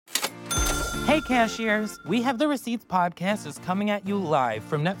Hey, cashiers! We Have the Receipts podcast is coming at you live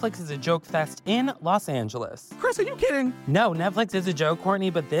from Netflix's A Joke Fest in Los Angeles. Chris, are you kidding? No, Netflix is a joke, Courtney,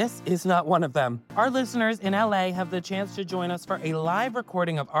 but this is not one of them. Our listeners in LA have the chance to join us for a live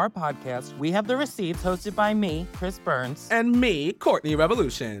recording of our podcast, We Have the Receipts, hosted by me, Chris Burns. And me, Courtney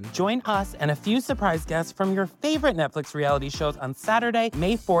Revolution. Join us and a few surprise guests from your favorite Netflix reality shows on Saturday,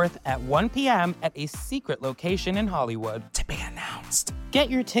 May 4th at 1 p.m. at a secret location in Hollywood. To be announced. Get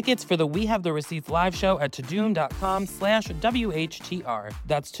your tickets for the We Have the Receipts live show at tudum.com/WHTR.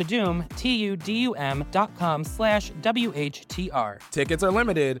 That's Tudum, TUDUM.com/WHTR. Tickets are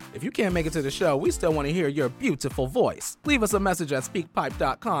limited. If you can't make it to the show, we still want to hear your beautiful voice. Leave us a message at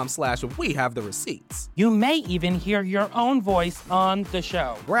speakpipe.com/We Have the Receipts. You may even hear your own voice on the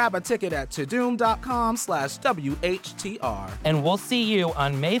show. Grab a ticket at tudum.com/WHTR. And we'll see you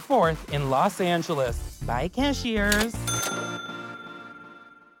on May 4th in Los Angeles. Bye, cashiers.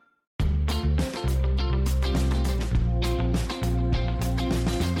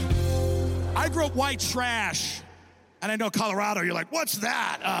 I grew up white trash, and I know Colorado, you're like, what's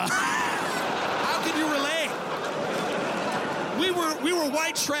that? How can you relate? We were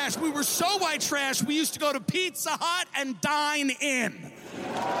white trash. We were so white trash, we used to go to Pizza Hut and dine in.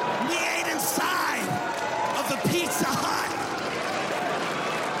 We ate inside of the Pizza Hut.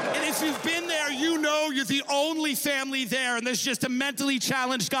 And if you've been there, you know you're the only family there, and there's just a mentally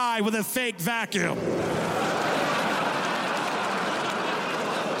challenged guy with a fake vacuum.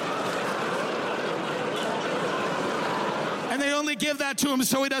 And they only give that to him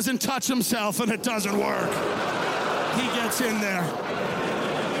so he doesn't touch himself, and it doesn't work. He gets in there.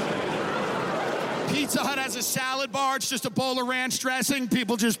 Pizza Hut has a salad bar. It's just a bowl of ranch dressing.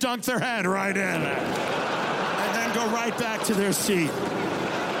 People just dunk their head right in and then go right back to their seat.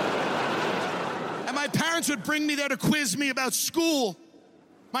 And my parents would bring me there to quiz me about school.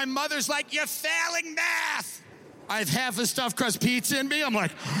 My mother's like, you're failing math. I have half a stuffed crust pizza in me. I'm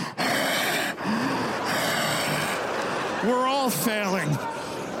like... We're all failing.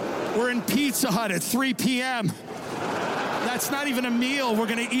 We're in Pizza Hut at 3 p.m. That's not even a meal we're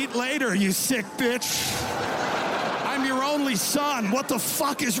gonna eat later, you sick bitch. I'm your only son. What the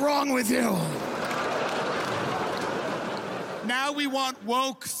fuck is wrong with you? Now we want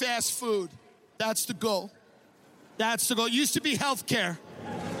woke fast food. That's the goal. That's the goal. It used to be healthcare.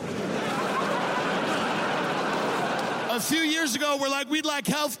 A few years ago, we're like, we'd like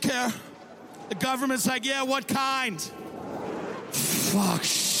healthcare. The government's like, yeah, what kind? Fuck,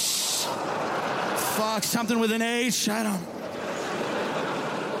 something with an H, I don't.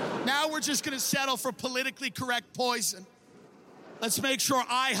 Now we're just gonna settle for politically correct poison. Let's make sure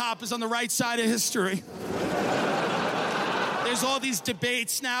IHOP is on the right side of history. There's all these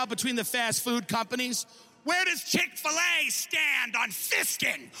debates now between the fast food companies. Where does Chick-fil-A stand on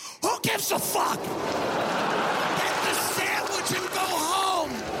fisting? Who gives a fuck? Get the sandwich and go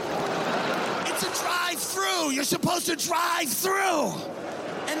home. It's a drive-through. You're supposed to drive through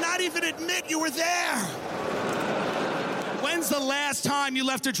and not even admit you were there. When's the last time you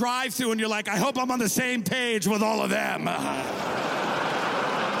left a drive-through and you're like, I hope I'm on the same page with all of them? I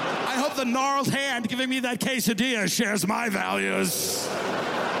hope the gnarled hand giving me that quesadilla shares my values.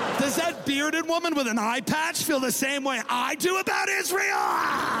 Does that bearded woman with an eye patch feel the same way I do about Israel?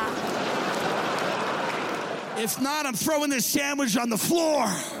 If not, I'm throwing this sandwich on the floor.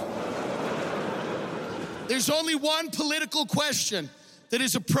 There's only one political question that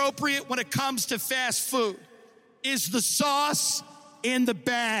is appropriate when it comes to fast food. Is the sauce in the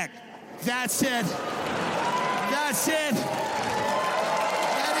bag? That's it. That's it.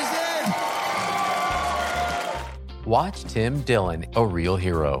 That is it. Watch Tim Dillon, A Real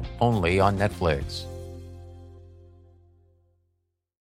Hero, only on Netflix.